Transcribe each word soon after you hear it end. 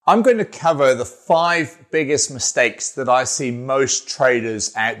I'm going to cover the 5 biggest mistakes that I see most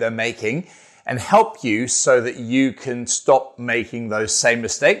traders out there making and help you so that you can stop making those same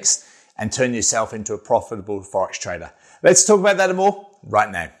mistakes and turn yourself into a profitable Forex trader. Let's talk about that and more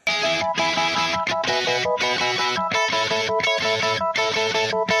right now.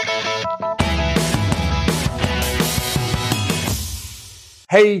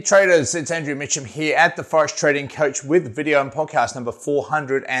 Hey traders, it's Andrew Mitchum here at the Forex Trading Coach with video and podcast number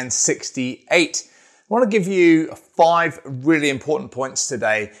 468. I want to give you 5 really important points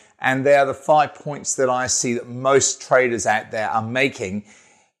today, and they are the 5 points that I see that most traders out there are making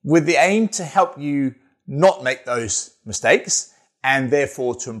with the aim to help you not make those mistakes and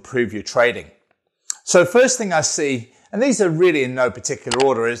therefore to improve your trading. So first thing I see, and these are really in no particular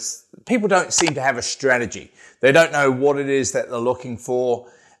order, is people don't seem to have a strategy. They don't know what it is that they're looking for,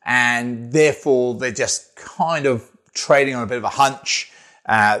 and therefore they're just kind of trading on a bit of a hunch.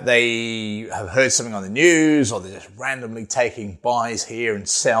 They have heard something on the news, or they're just randomly taking buys here and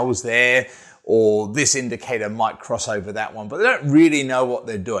sells there, or this indicator might cross over that one, but they don't really know what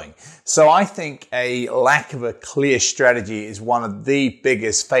they're doing. So I think a lack of a clear strategy is one of the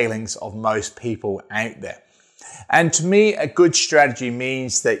biggest failings of most people out there. And to me, a good strategy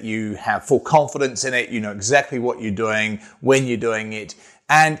means that you have full confidence in it, you know exactly what you're doing, when you're doing it,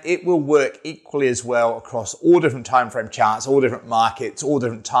 and it will work equally as well across all different time frame charts, all different markets, all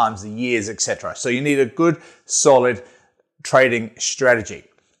different times of years, etc. So you need a good, solid trading strategy.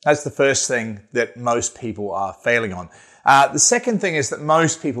 That's the first thing that most people are failing on. The second thing is that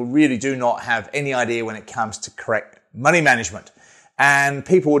most people really do not have any idea when it comes to correct money management. And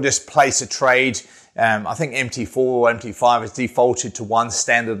people will just place a trade. I think MT4 or MT5 is defaulted to one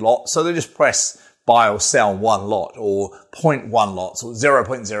standard lot. So they just press buy or sell one lot or 0.1 lots or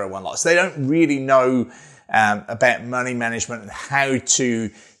 0.01 lots. They don't really know about money management and how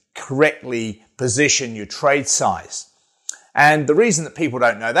to correctly position your trade size. And the reason that people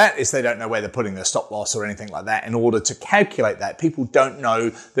don't know that is they don't know where they're putting their stop loss or anything like that in order to calculate that. People don't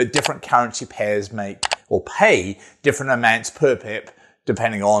know that different currency pairs make or pay different amounts per pip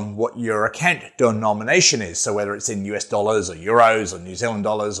depending on what your account denomination is. So whether it's in US dollars or euros or New Zealand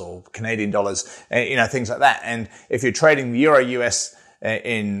dollars or Canadian dollars, things like that. And if you're trading the Euro US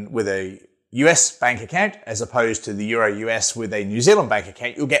with a US bank account as opposed to the Euro US with a New Zealand bank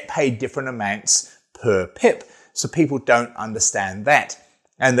account, you'll get paid different amounts per pip. So people don't understand that.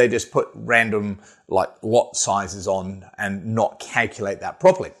 And they just put random lot sizes on and not calculate that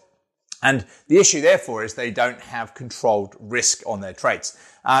properly. And the issue, therefore, is they don't have controlled risk on their trades.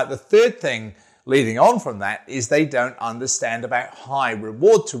 The third thing leading on from that is they don't understand about high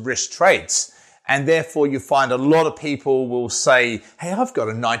reward to risk trades. And therefore, you find a lot of people will say, hey, I've got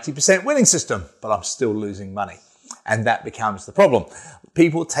a 90% winning system, but I'm still losing money. And that becomes the problem.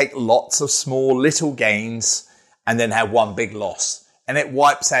 People take lots of small little gains and then have one big loss. And it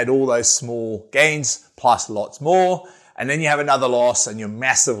wipes out all those small gains plus lots more. And then you have another loss and you're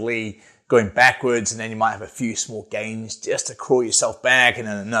massively going backwards, and then you might have a few small gains just to crawl yourself back and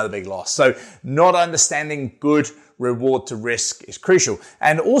then another big loss. So not understanding good reward to risk is crucial.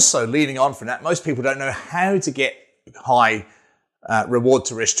 And also leading on from that, most people don't know how to get high reward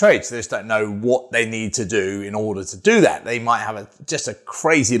to risk trades. They just don't know what they need to do in order to do that. They might have just a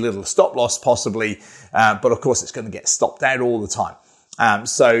crazy little stop loss possibly, but of course it's going to get stopped out all the time.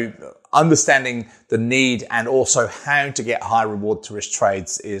 So understanding the need and also how to get high reward to risk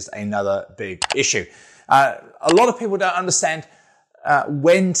trades is another big issue. A lot of people don't understand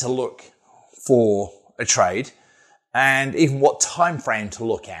when to look for a trade and even what time frame to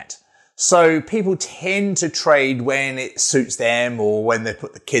look at. So people tend to trade when it suits them, or when they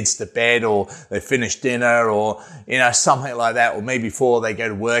put the kids to bed, or they finish dinner, or, something like that, or maybe before they go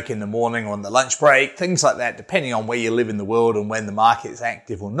to work in the morning or on the lunch break, things like that, depending on where you live in the world and when the market is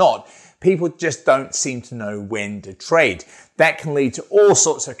active or not. People just don't seem to know when to trade. That can lead to all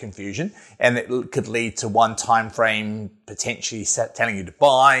sorts of confusion, and it could lead to one time frame potentially telling you to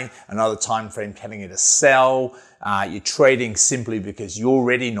buy, another time frame telling you to sell. You're trading simply because you're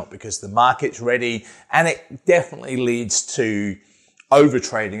ready, not because the market's ready. And it definitely leads to over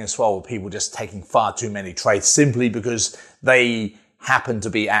trading as well, with people just taking far too many trades simply because they happen to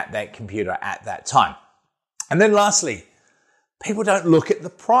be at that computer at that time. And then lastly, people don't look at the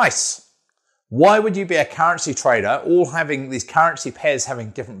price. Why would you be a currency trader, all having these currency pairs having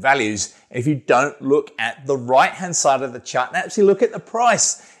different values, if you don't look at the right-hand side of the chart and actually look at the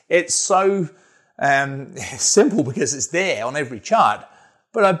price? It's so simple because it's there on every chart,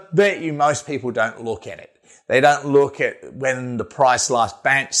 but I bet you most people don't look at it. They don't look at when the price last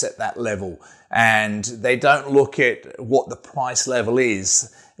bounced at that level, and they don't look at what the price level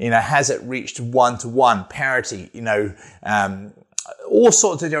is, Has it reached 1-to-1 parity? All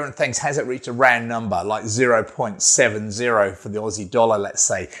sorts of different things. Has it reached a round number like 0.70 for the Aussie dollar, let's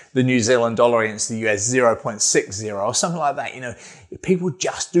say, the New Zealand dollar against the US 0.60 or something like that? People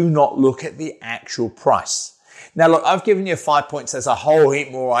just do not look at the actual price. Now, look, I've given you 5 points. There's a whole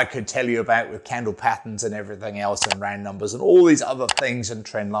heap more I could tell you about with candle patterns and everything else and round numbers and all these other things and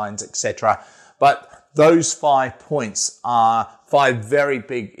trend lines, etc. But those 5 points are 5 very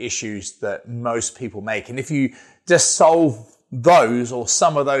big issues that most people make. And if you just solve those or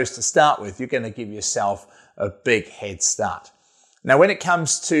some of those to start with, you're going to give yourself a big head start. Now, when it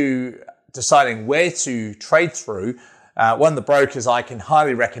comes to deciding where to trade through, one of the brokers I can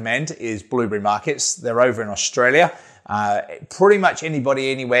highly recommend is Blueberry Markets. They're over in Australia. Pretty much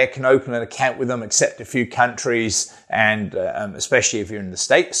anybody anywhere can open an account with them except a few countries, and especially if you're in the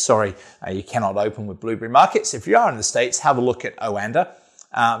States. You cannot open with Blueberry Markets. If you are in the States, have a look at Oanda.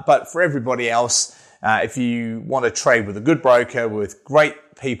 But for everybody else, if you want to trade with a good broker with great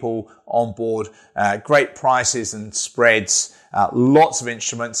people on board, great prices and spreads, lots of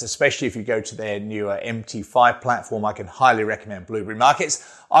instruments, especially if you go to their newer MT5 platform, I can highly recommend Blueberry Markets.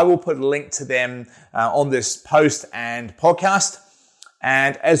 I will put a link to them on this post and podcast.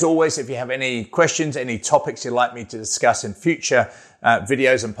 And as always, if you have any questions, any topics you'd like me to discuss in future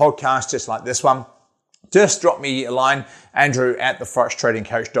videos and podcasts, just like this one, just drop me a line,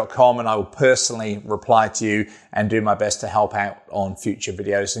 andrew@theforextradingcoach.com, and I will personally reply to you and do my best to help out on future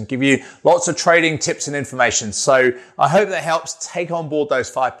videos and give you lots of trading tips and information. So I hope that helps. Take on board those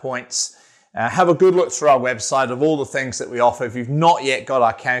 5 points. Have a good look through our website of all the things that we offer. If you've not yet got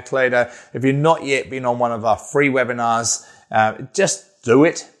our calculator, if you've not yet been on one of our free webinars, just do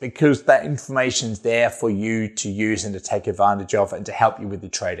it, because that information's there for you to use and to take advantage of and to help you with your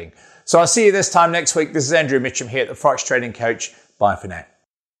trading. So I'll see you this time next week. This is Andrew Mitchum here at the Forex Trading Coach. Bye for now.